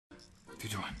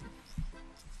221.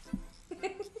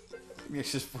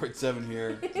 It's just 47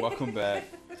 here. Welcome back.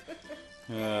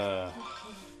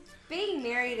 Being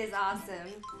married is awesome.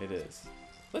 It is.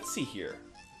 Let's see here.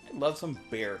 I love some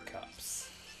bear cups.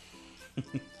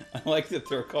 I like that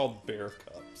they're called bear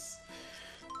cups.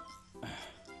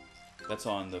 That's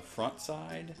on the front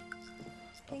side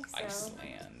of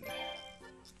Iceland.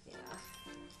 Yeah.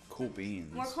 Cool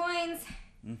beans. More coins.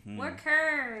 Mm-hmm. More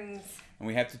kerns. And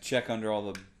we have to check under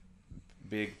all the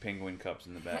big penguin cups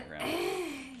in the background.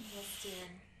 Yes, dear.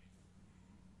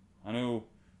 I know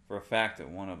for a fact that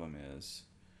one of them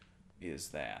is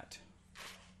that.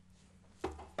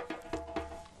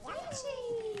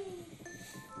 Yoshi.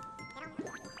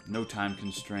 No time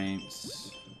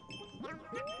constraints.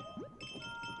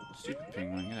 Stupid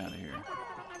penguin, get out of here.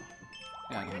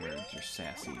 Get out of here with your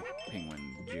sassy penguin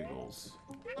jiggles.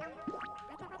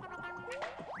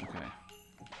 Okay.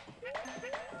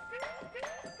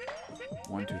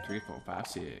 1, 2, 3, 4, 5,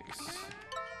 6.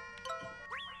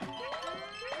 Oh,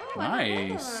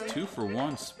 Nice. 2 for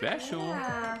 1 special.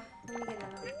 Yeah. Let me get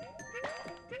another one.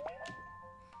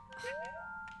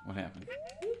 What happened?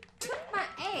 You took my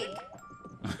egg.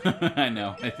 I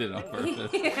know. I did it on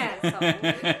purpose. Yeah,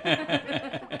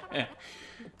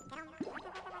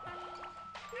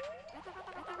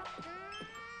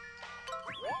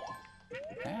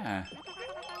 Ah.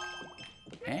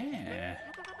 Ah.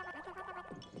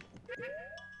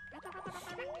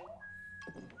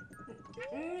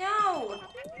 No.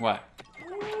 What?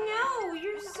 No,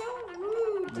 you're so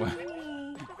rude to What?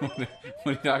 me. What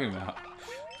are you talking about?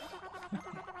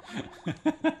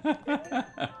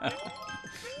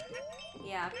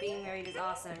 Yeah, being married is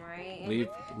awesome, right?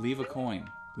 Leave a coin.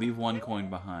 Leave 1 coin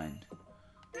behind.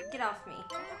 Get off me.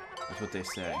 That's what they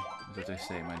say. That's what they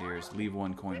say, my dears. Leave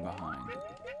 1 coin behind.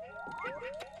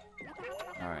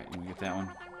 Alright, you get that one?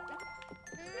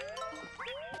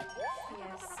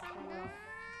 Yes, I will.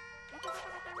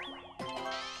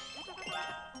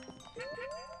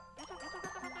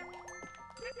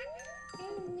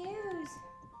 Good news.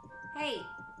 Hey,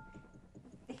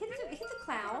 hit the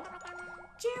cloud.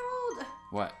 Gerald!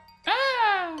 What?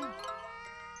 Ah!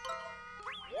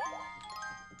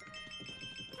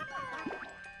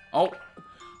 Oh!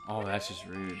 Oh, that's just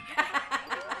rude.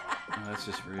 Oh, that's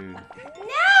just rude. No,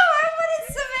 I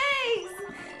wanted some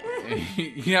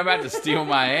eggs! You're about to steal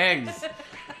my eggs.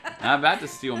 I'm about to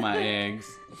steal my eggs.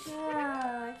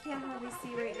 I can't hardly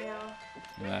see right now.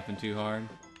 You're laughing too hard?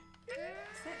 Is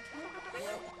that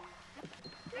Nope.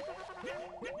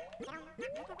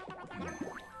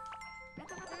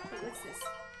 Wait, what's this?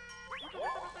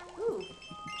 Ooh,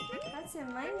 that's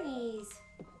some monies.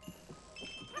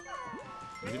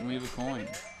 You didn't leave a coin.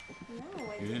 No, I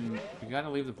You didn't. didn't. You gotta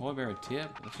leave the polar bear a tip.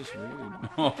 That's just rude.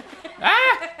 Oh.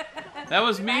 Ah! That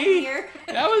was Back me. here.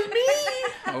 That was me.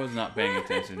 I was not paying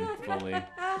attention fully,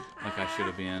 like I should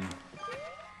have been.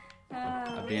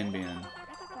 I've been.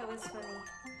 That was funny.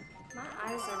 My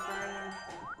eyes are burning.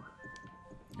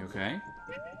 You okay?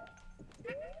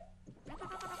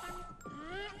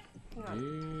 Hang on.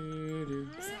 Do-do,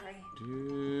 Sorry.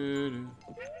 do-do,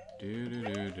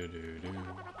 do-do-do-do-do-do.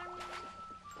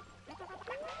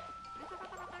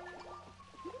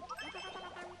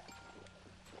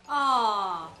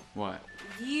 Aw, What?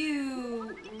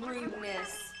 you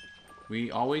rudeness.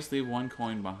 We always leave 1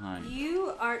 coin behind.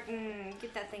 You are.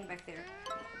 Get that thing back there.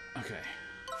 Okay.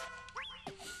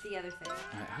 The other thing.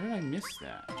 How did I miss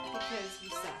that? Because you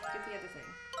suck. Get the other thing.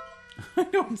 I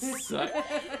don't suck.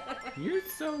 You're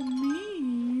so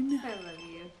mean. I love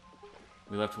you.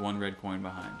 We left 1 red coin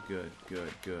behind. Good, good,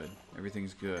 good.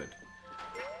 Everything's good.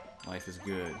 Life is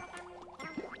good.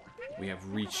 We have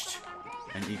reached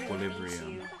an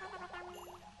equilibrium.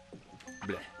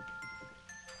 Bleh.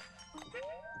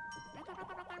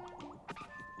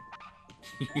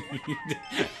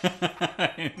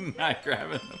 I'm not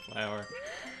grabbing the flower.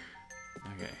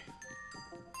 Okay.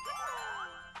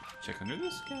 Check under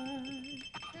the sky.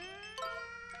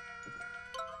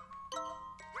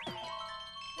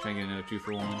 Try and get another 2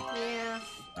 for 1. Yeah.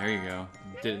 There you go.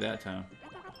 Did it that time.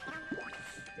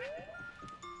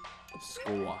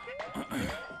 Score.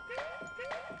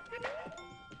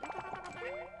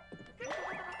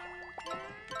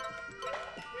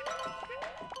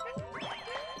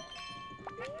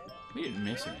 We didn't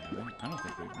miss any of it. I don't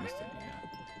think we've missed any yet.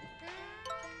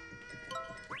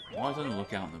 Always on the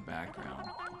lookout in the background.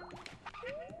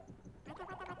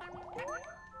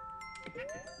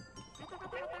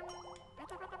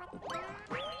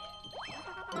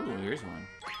 Ooh, there's one.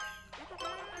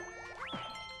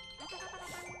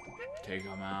 Take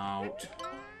him out.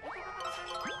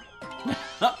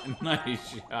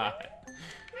 Nice shot.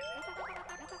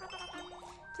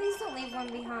 Please don't leave one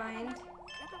behind.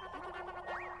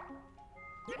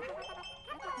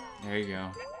 There you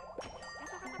go.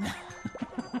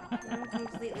 I'm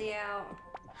completely out.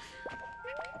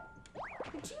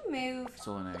 Could you move?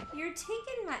 Stole an egg. You're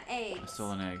taking my eggs. I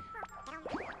stole an egg.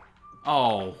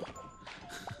 Oh.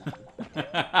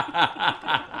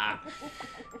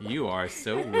 You are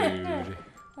so rude.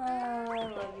 Oh, I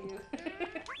love you.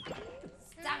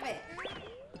 Stop it.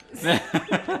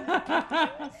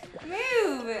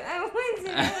 Move! I want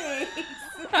some eggs.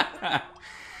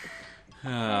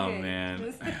 Oh Okay.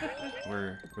 man.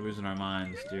 We're losing our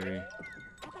minds, dearie.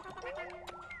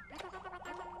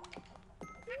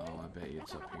 Oh, I bet you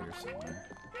it's up here somewhere.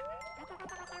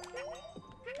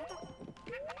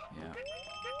 Yeah.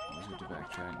 Let's go to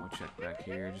backtrack and we'll check back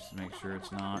here just to make sure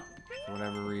it's not, for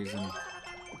whatever reason.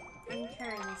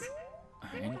 Interns.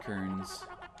 Interns.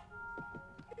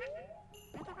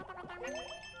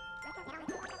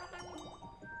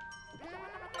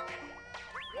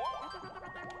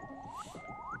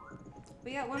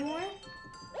 We got one more?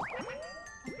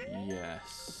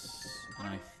 Yes. And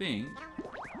I think...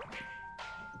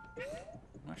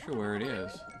 I'm not sure where it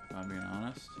is, if I'm being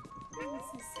honest.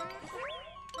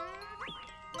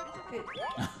 Good.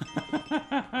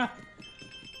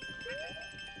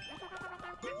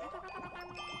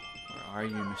 Where are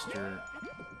you, Mr.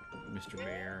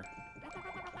 Bear?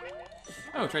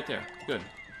 Oh, it's right there. Good.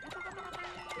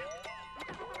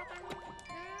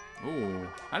 Ooh,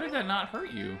 how did that not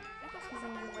hurt you? Because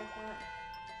I'm good like that.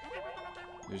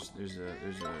 There's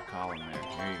a column there.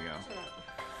 There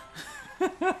you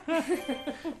go.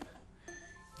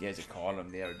 There's a column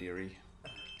there, dearie.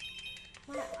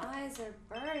 My eyes are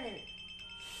burning.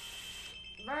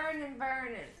 Burning.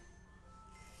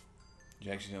 Did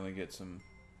you accidentally get some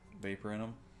vapor in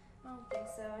them? I don't think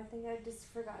so. I think I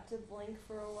just forgot to blink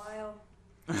for a while.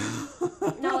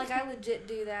 No, like I legit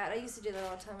do that. I used to do that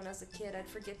all the time when I was a kid. I'd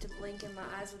forget to blink and my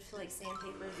eyes would feel like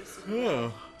sandpaper.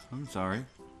 Oh, I'm sorry.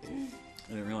 I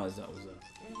didn't realize that was a...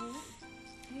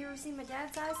 Have you ever seen my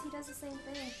dad's eyes? He does the same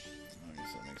thing. I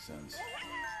guess that makes sense.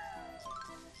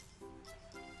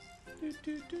 Let's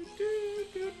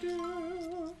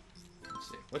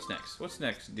see. What's next? What's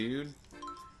next, dude?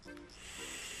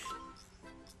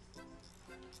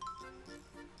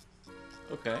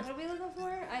 Okay. What are we looking for?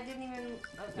 I didn't even...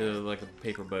 Okay. Like a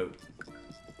paper boat.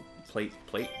 Plate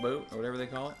boat, or whatever they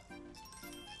call it.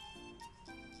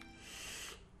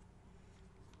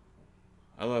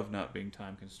 I love not being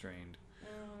time constrained.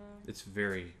 It's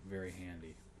very, very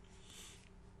handy.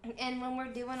 And when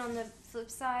we're doing on the flip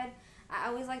side, I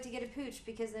always like to get a pooch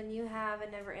because then you have a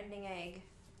never-ending egg.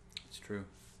 It's true.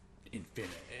 Infinite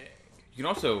egg. You can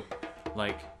also,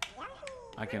 like,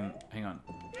 hang on.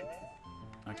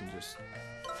 I can just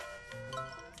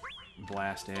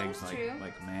blast eggs That's true.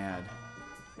 like mad.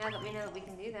 Now that we know that we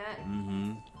can do that.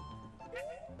 Mm-hmm.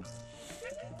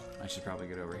 I should probably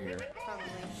get over here. Probably.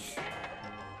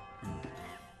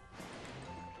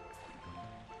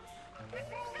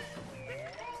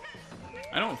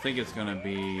 I don't think it's gonna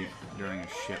be during a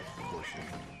ship portion.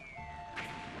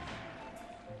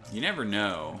 You never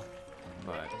know,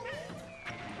 but...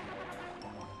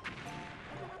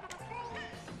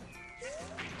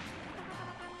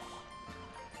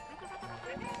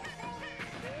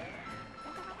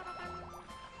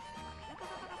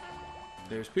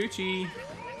 There's Poochie.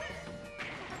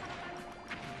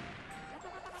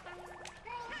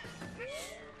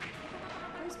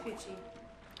 Where's Poochie?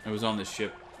 It was on the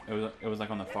ship. It was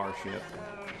like on the far ship.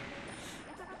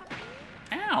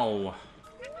 Ow!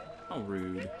 How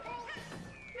rude.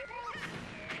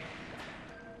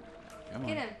 Come on.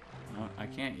 Get him. No, I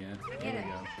can't yet. There Get we him.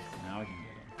 go. Now I can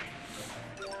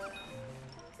get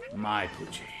him. My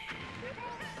Poochie.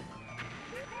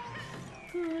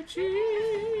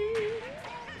 Poochie,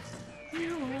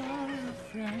 you are a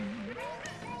friend.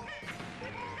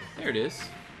 There it is.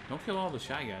 Don't kill all the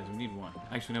shy guys. We need one.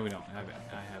 Actually, no, we don't. I haven't.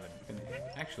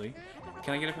 Actually,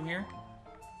 can I get it from here?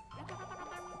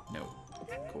 No.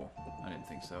 Cool. I didn't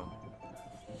think so.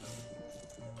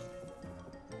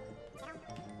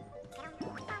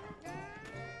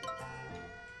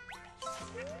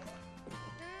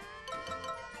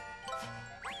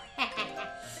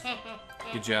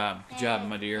 Good job. Good job,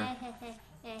 my dear.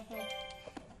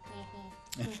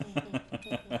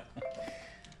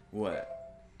 What?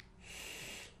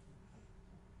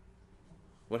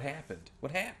 What happened?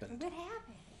 What happened? What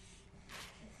happened?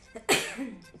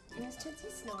 Miss Tootsie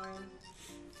snoring.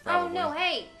 Probably. Oh no,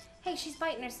 hey! Hey, she's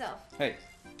biting herself. Hey,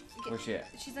 where's she at?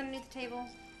 She's underneath the table.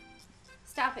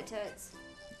 Stop it, Toots.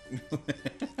 She's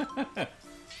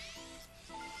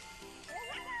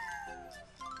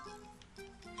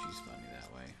funny that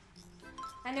way.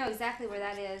 I know exactly where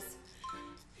that is.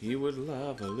 He would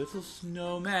love a little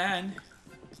snowman.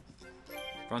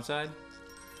 Front side?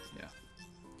 Yeah.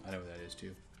 I know where that is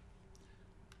too.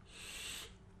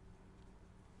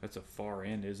 That's a far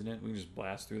end, isn't it? We can just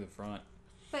blast through the front.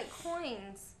 But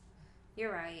coins.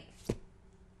 You're right.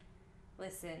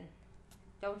 Listen.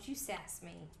 Don't you sass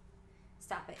me.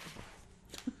 Stop it.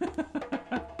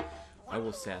 I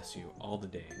will sass you all the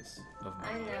days of my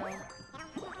life. I know.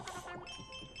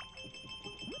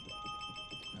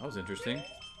 That was interesting.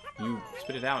 You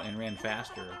spit it out and ran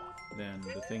faster than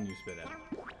the thing you spit out.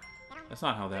 That's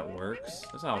not how that works.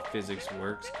 That's not how physics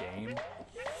works, game.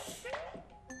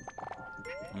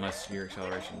 Unless your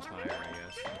acceleration's higher, I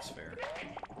guess. That's fair.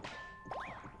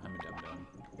 I'm a dum-dum.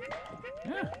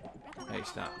 Yeah. Hey,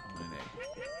 stop. I'm an egg.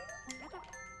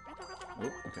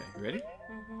 Oh, okay. You ready?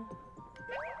 Mm-hmm.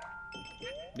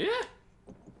 Yeah!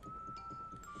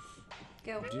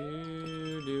 Go.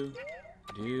 Do-do.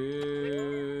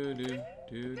 Do-do.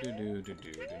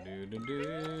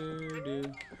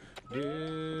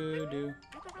 Do-do-do-do-do-do-do-do-do-do.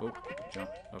 Oh, jump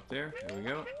up there. There we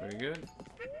go. Very good.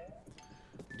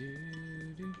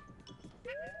 Do-do.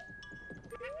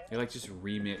 They like just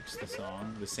remix the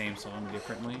song, the same song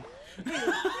differently.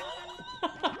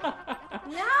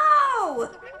 No!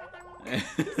 These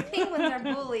penguins are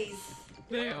bullies.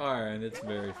 They are, and it's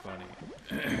very funny.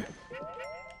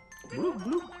 Bloop,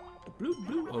 bloop, bloop,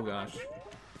 bloop. Oh gosh.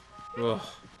 Ugh.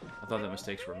 I thought that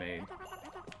mistakes were made.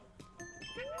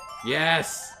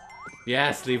 Yes!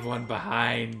 Yes, leave one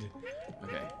behind.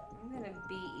 Okay. I'm gonna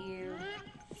beat you.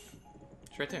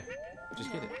 It's right there.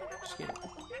 Just get it. Just get it.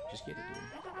 Just get it,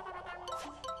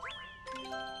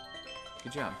 dude.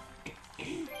 Good job.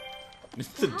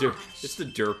 It's the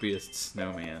derpiest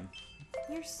snowman.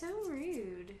 You're so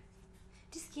rude.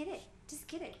 Just get it. Just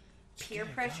get it. Peer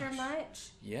get it, pressure gosh.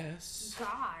 much? Yes.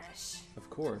 Gosh. Of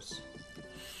course.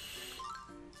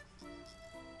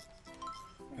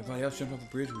 Everybody else jumped off the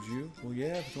bridge, would you? Well,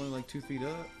 yeah, if it's only like 2 feet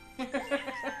up.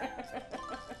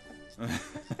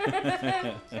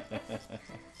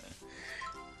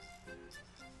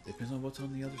 Depends on what's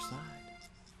on the other side.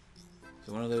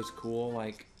 So one of those cool,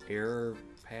 like, air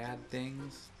pad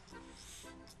things.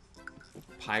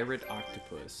 Pirate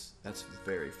octopus. That's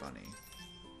very funny.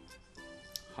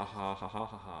 Ha ha ha ha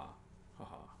ha ha. Ha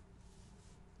ha.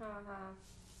 Uh-huh.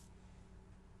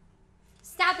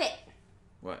 Stop it!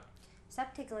 What?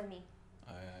 Stop tickling me.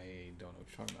 I don't know what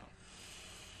you're talking about.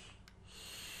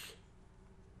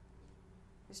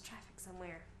 There's traffic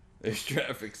somewhere. There's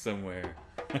traffic somewhere.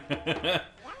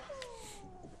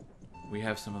 We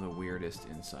have some of the weirdest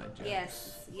inside jokes.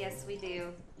 Yes. Yes, we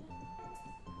do.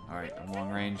 Alright, on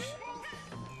long range.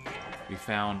 We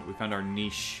found our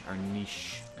niche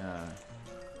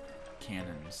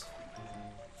cannons.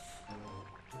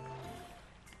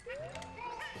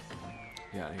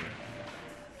 Get out of here.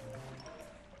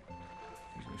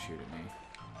 He's gonna shoot at me.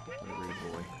 What a rude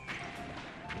boy.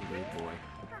 What a rude boy.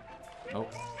 Oh.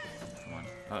 Come on.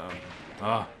 Uh-oh.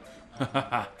 Ah.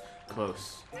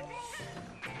 Close.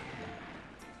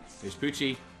 There's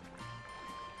Poochie.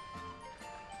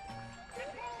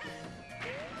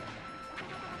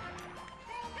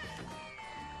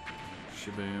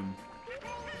 Shaboom.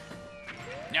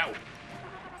 No!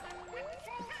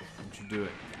 Don't you do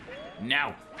it.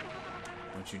 No!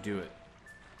 Don't you do it.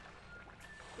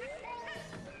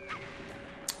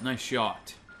 Nice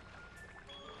shot.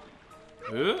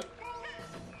 Boom.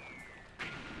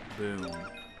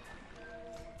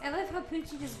 I love how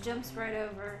Poochie just jumps right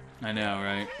over. I know,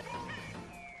 right?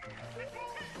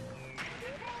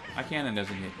 My cannon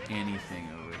doesn't hit anything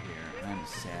over here. I'm a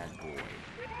sad boy.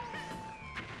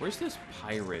 Where's this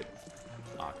pirate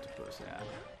octopus at?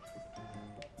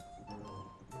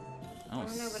 I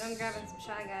don't know, but I'm grabbing some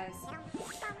Shy Guys.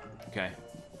 Okay.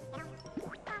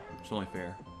 It's only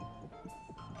fair.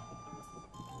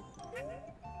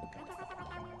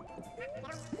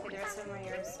 Okay, the rest of them are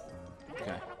yours.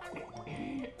 Okay.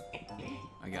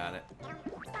 I got it.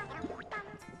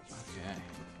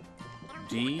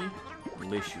 Okay.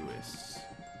 Delicious.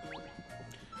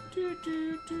 Do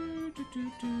do do do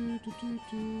do do do do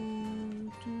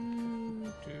do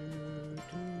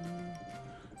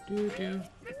do do.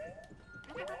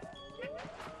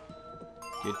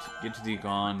 Get to the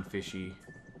gone, fishy.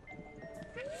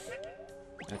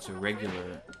 That's a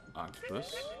regular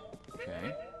octopus.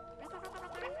 Okay.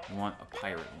 You want a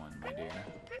pirate one, my dear.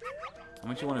 How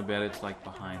much you want to bet it's like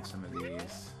behind some of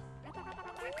these?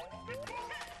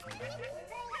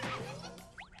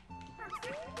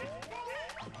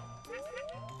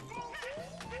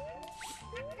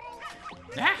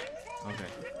 Ah!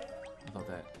 Okay. I thought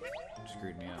that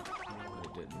screwed me up, but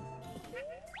it didn't.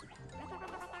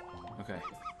 Okay.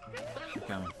 I'm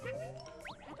coming.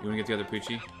 You wanna get the other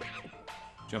Poochie?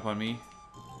 Jump on me.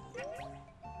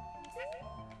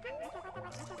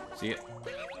 See it?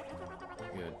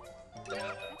 Good.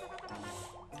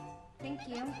 Thank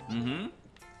you. Mm-hmm.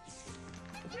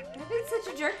 I've been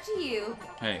such a jerk to you.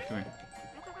 Hey, come here.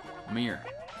 Come here.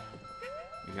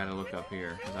 You gotta look up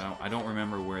here, because I don't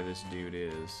remember where this dude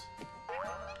is.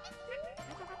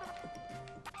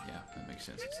 Yeah, that makes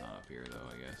sense. It's not up here, though,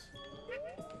 I guess.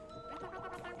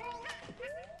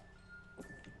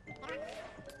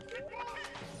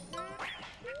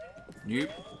 Nope.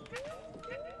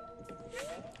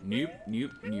 Nope,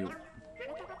 nope, nope.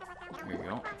 There you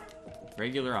go.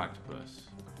 Regular octopus.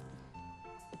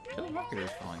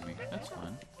 Telemarketer's calling me. That's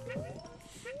fun.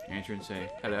 Answer and say,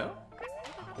 hello?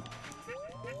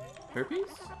 Herpes?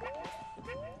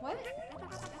 What?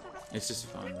 It's just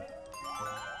fun.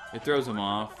 It throws them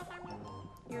off.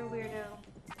 You're a weirdo.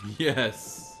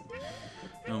 Yes.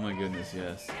 Oh my goodness,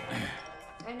 yes.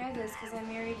 I know this because I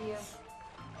married you.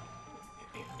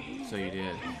 So you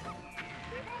did.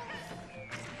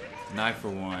 And I, for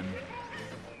one,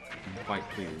 am quite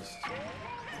pleased.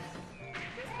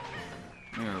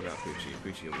 Don't worry about Poochie.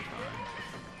 Poochie will be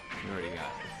fine. We already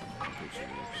got Poochie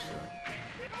each, so...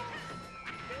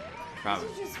 Probably.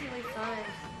 This is just really fun.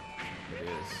 It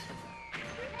is.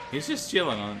 He's just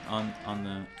chilling on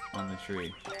the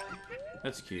tree.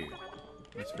 That's cute.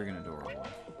 That's friggin' adorable.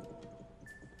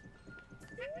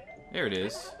 There it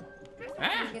is.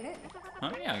 Ah! You get it?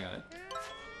 Huh? Yeah, I got it.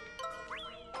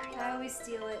 I always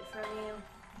steal it from you.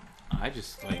 I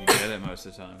just let you get it most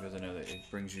of the time because I know that it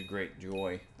brings you great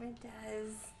joy. It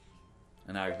does.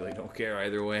 And I really don't care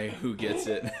either way who gets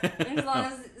it. As long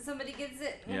as somebody gets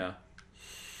it. Yeah.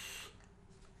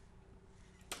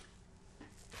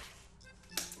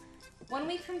 One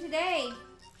week from today,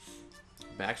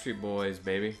 Backstreet Boys,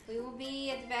 baby. we will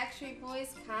be at the Backstreet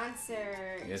Boys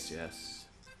concert. Yes, yes.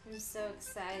 I'm so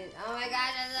excited. Oh my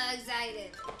gosh, I'm so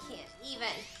excited. I can't even.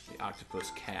 The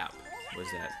Octopus Cap was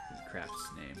that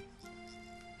craft's name.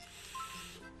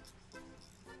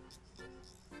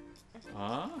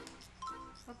 Huh?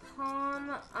 A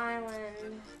Palm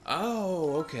Island.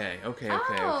 Oh, okay, okay,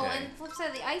 Oh, okay. and the flip side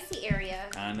of the icy area.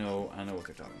 I know what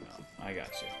they're talking about. I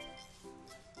got you.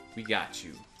 We got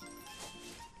you.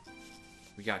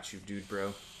 We got you, dude,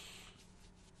 bro.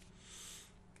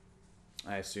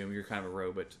 I assume you're kind of a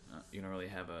robot. You don't really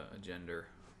have a gender.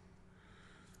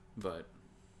 But,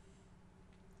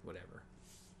 whatever.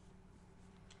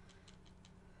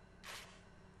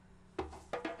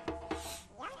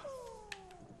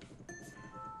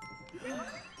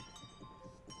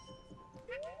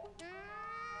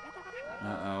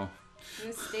 Uh-oh.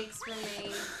 Mistakes were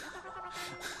made.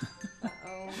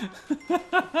 Uh-oh.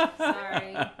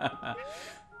 Sorry.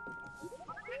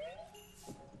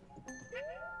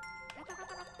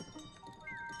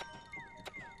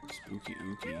 Spooky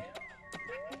ooky.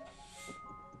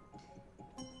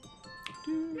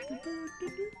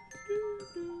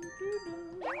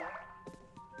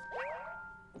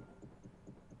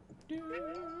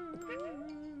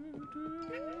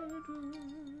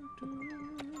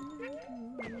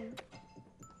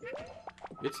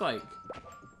 It's like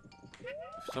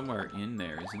somewhere in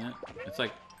there, isn't it? It's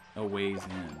like a ways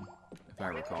in, if I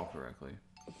recall correctly.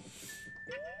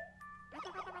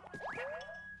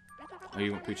 Oh,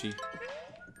 you want Poochie?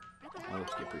 I'll let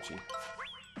you get Poochie.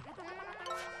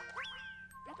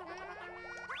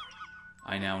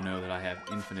 I now know that I have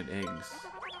infinite eggs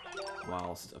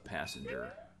whilst a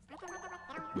passenger,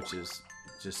 which is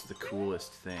just the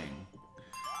coolest thing.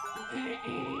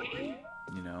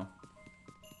 You know?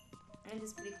 It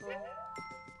is pretty cool.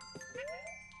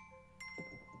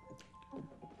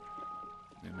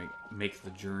 Make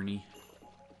the journey.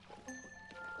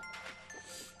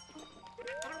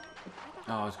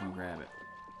 Oh, I was gonna grab it.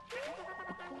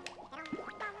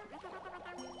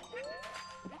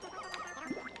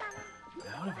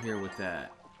 Out of here with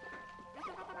that.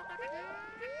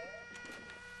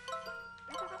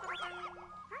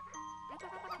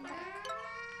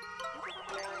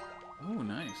 Oh,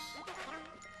 nice.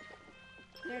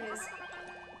 There it is.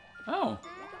 Oh,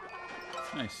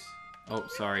 nice. Oh,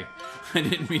 sorry. I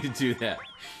didn't mean to do that.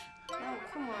 Oh,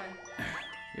 come on.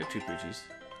 You have two Poochies.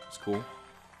 It's cool.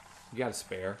 You got a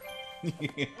spare.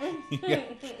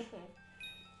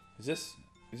 Does this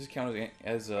count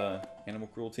as animal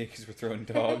cruelty because we're throwing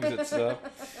dogs at stuff?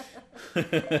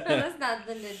 That's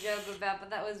nothing to joke about, but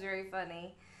that was very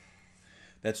funny.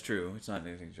 That's true. It's not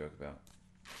anything to joke about.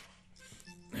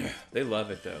 They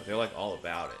love it, though. They're like all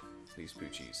about it, these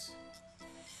Poochies.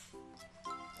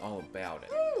 All about it.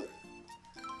 Woo.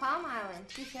 Palm Island.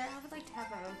 To be fair, I would like to have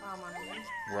my own Palm Island.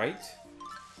 Right?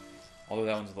 Although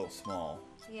that one's a little small.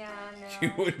 Yeah, I know.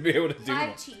 You wouldn't be able to do 5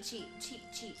 one.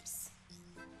 cheaps.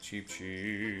 Cheap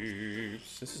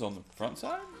cheaps. This is on the front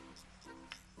side?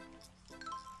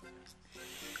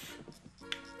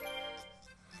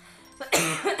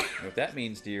 What that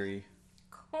means, dearie.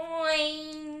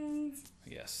 Coins.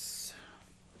 Yes.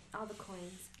 All the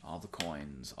coins. All the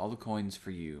coins. All the coins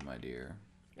for you, my dear.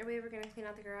 Are we ever going to clean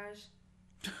out the garage?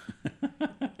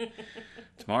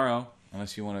 Tomorrow.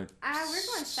 Unless you want to we're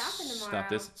going shopping tomorrow. stop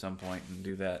this at some point and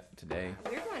do that today.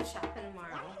 We're going shopping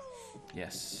tomorrow.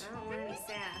 Yes. I don't want any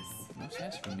sass. No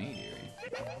sass for me, dearie.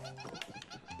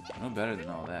 No better than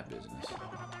all that business.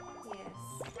 Yes.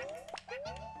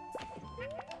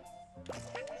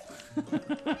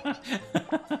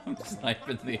 I'm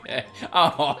sniping the egg.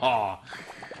 Oh!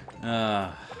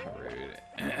 Rude.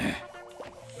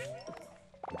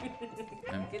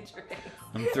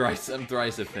 I'm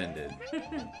thrice offended.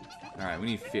 Alright, we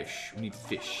need fish. We need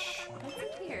fish. What's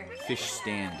in here? Fish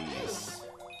standees.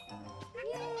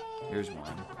 Yay. Here's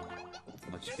one.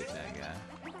 I'll let you get that guy.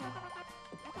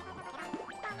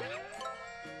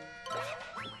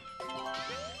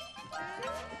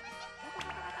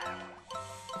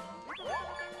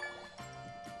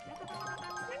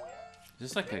 Is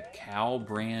this like a cow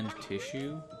brand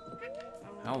tissue?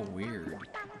 How weird.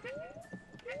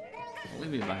 Don't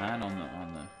leave me behind on the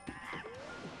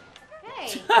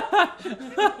Hey!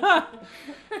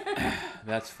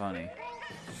 That's funny.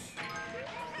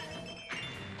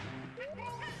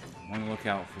 I want to look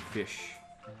out for fish.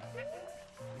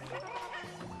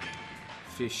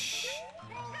 Fish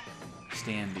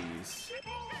standees.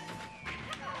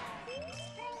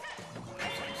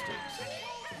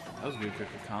 That was a good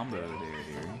combo there,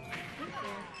 dearie.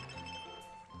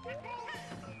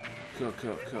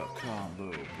 Combo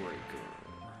breaker.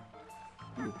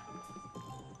 Ooh.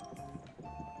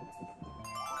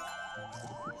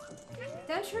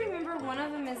 Don't you remember one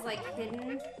of them is like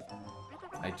hidden?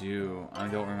 I do. I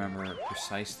don't remember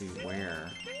precisely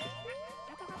where.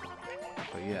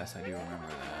 But yes, I do remember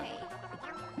that.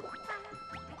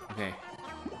 Okay.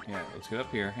 Yeah, let's get up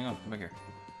here. Hang on, come back here.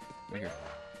 Come back here.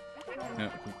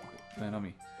 No, land on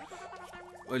me.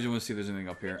 I just want to see if there's anything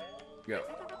up here. Go.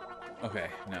 Okay,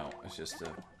 no, it's just a...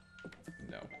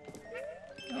 No.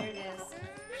 There it is.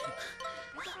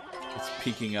 It's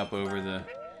peeking up over the...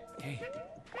 Hey.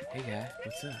 Hey, guy.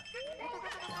 What's up?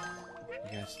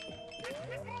 You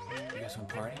guys want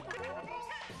to party?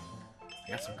 I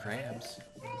got some crabs.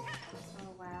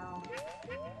 Oh, wow.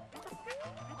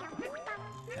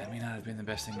 That may not have been the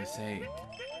best thing to say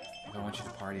if I want you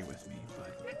to party with me,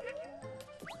 but...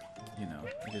 You know,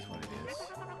 it is what it is.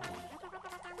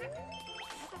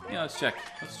 Yeah, let's check.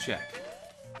 Let's check.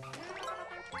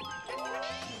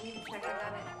 You can check, I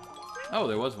got it. Oh,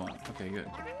 there was one. Okay, good.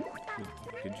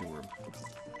 Good job.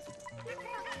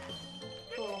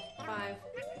 Cool. 5.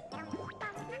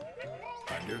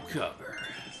 Undercover.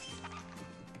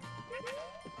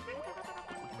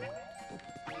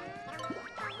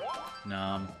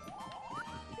 Nom.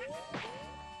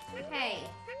 Hey.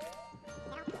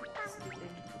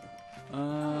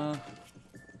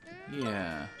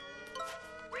 Yeah.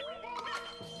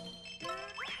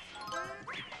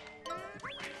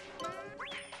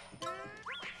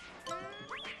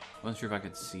 Wasn't sure if I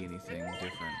could see anything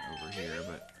different over here,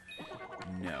 but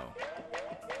no.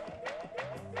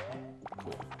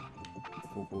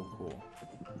 Cool. Cool.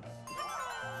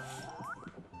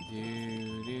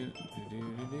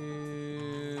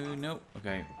 Nope.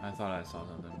 Okay, I thought I saw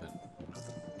something, but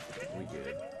we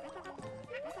good.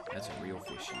 That's a real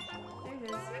fishy. There it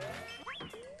is.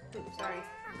 Oops, sorry.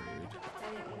 Rude. I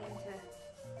didn't mean to...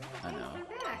 I know. Come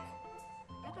back.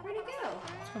 Where'd it go?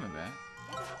 It's coming back.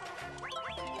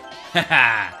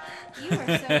 You are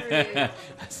so rude.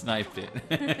 I sniped it.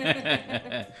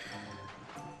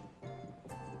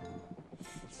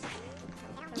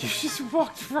 You just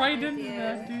walked right into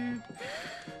that, dude.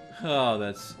 Oh,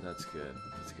 that's good.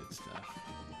 That's good stuff.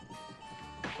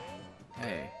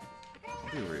 Hey,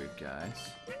 don't be rude,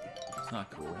 guys. It's not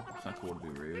cool. It's not cool to be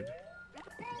rude.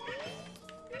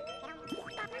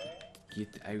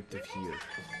 Get out of here.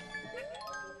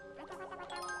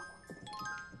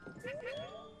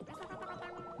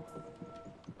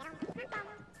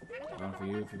 Going for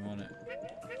you if you want it.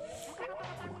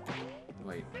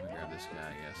 Wait, let me grab this guy,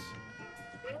 I guess.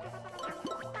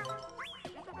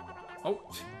 Oh!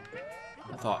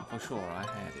 I thought for sure I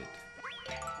had it.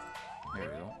 There we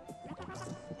go.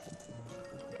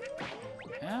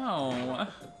 Ow!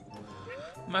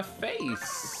 My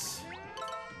face!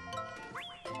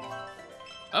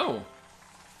 Oh!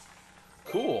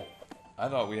 Cool. I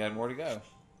thought we had more to go.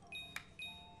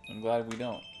 I'm glad we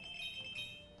don't.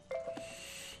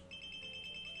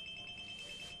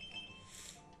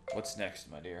 What's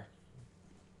next, my dear?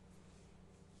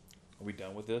 Are we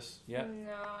done with this yet?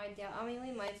 No, I doubt. I mean,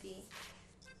 we might be.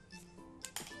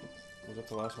 Was that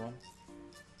the last one?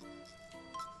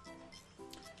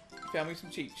 Found me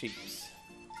some cheap cheeks.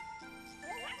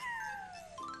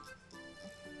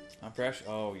 I'm fresh.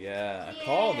 Oh yeah, I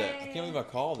called it. I can't believe I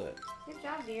called it. Good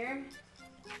job, dear.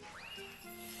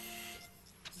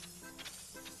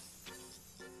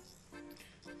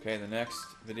 Okay, the next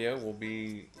video will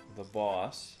be the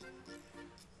boss,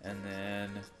 and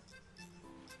then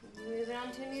Moving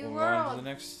on to a new we'll world. move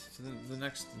on to the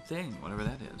next thing, whatever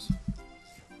that is.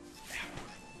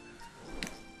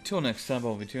 Till next time,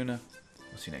 Bobby Tuna.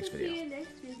 We'll see you next video. See you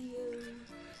next video.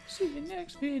 See you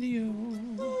next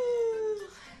video.